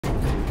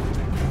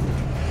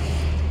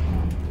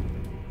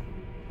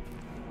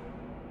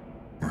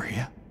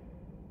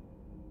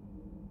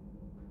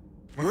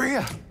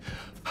Maria!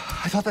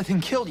 I thought that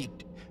thing killed you.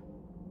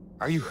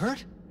 Are you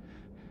hurt?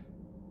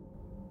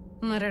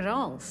 Not at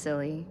all,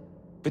 silly.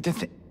 But the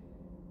thing...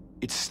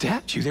 It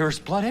stabbed you. There was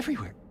blood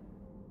everywhere.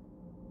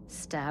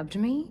 Stabbed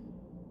me?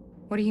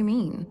 What do you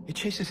mean? It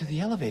chased us to the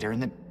elevator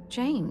and then...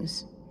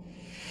 James,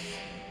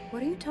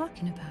 what are you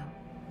talking about?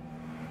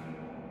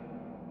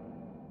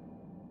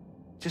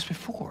 Just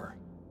before.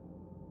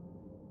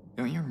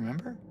 Don't you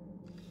remember?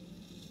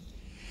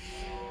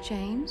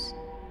 James?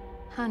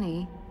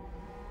 Honey?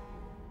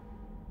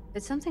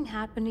 Did something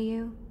happen to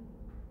you?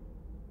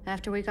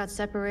 After we got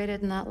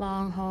separated in that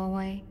long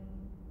hallway?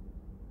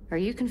 Are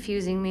you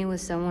confusing me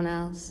with someone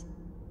else?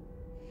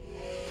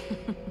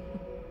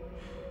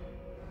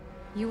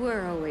 You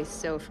were always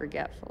so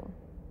forgetful.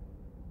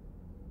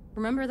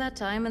 Remember that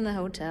time in the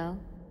hotel?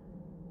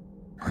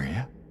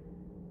 Maria?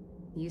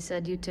 You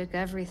said you took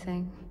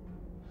everything.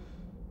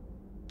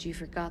 But you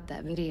forgot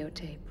that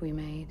videotape we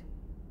made.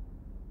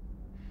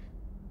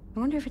 I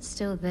wonder if it's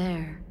still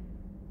there.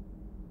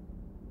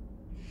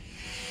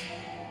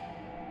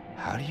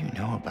 How do you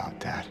know about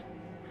that?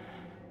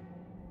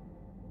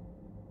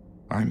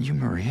 Aren't you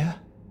Maria?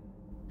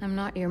 I'm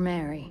not your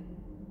Mary.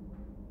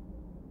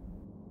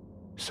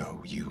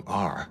 So you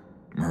are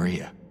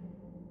Maria.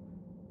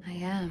 I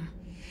am.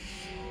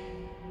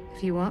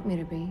 If you want me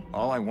to be.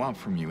 All I want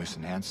from you is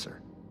an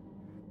answer.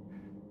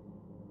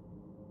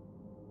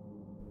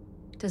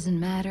 Doesn't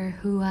matter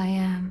who I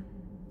am.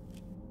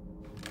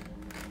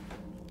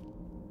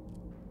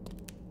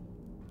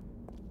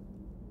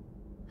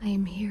 I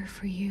am here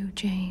for you,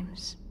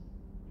 James.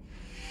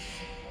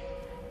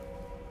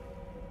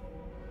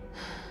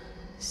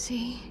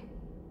 See?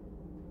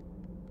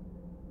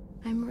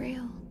 I'm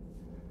real.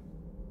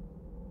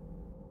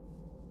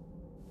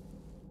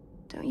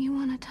 Don't you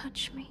want to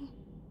touch me?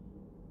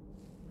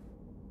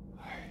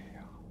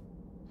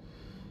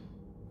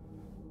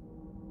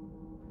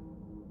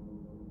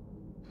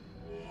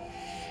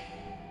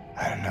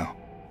 I don't know.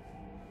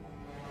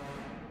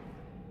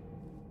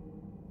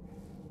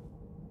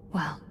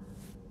 Well,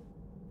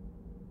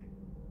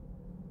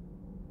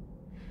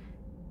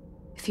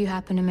 if you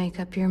happen to make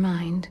up your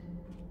mind,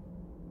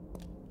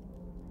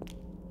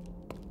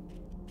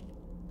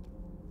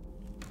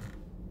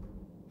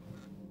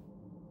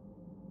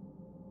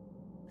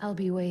 I'll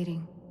be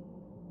waiting.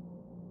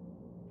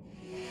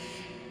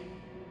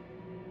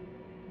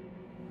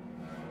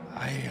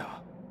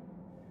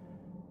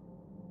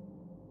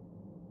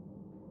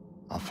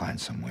 I'll find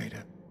some way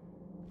to...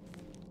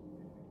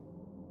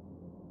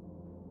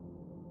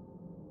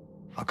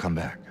 I'll come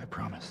back, I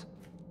promise.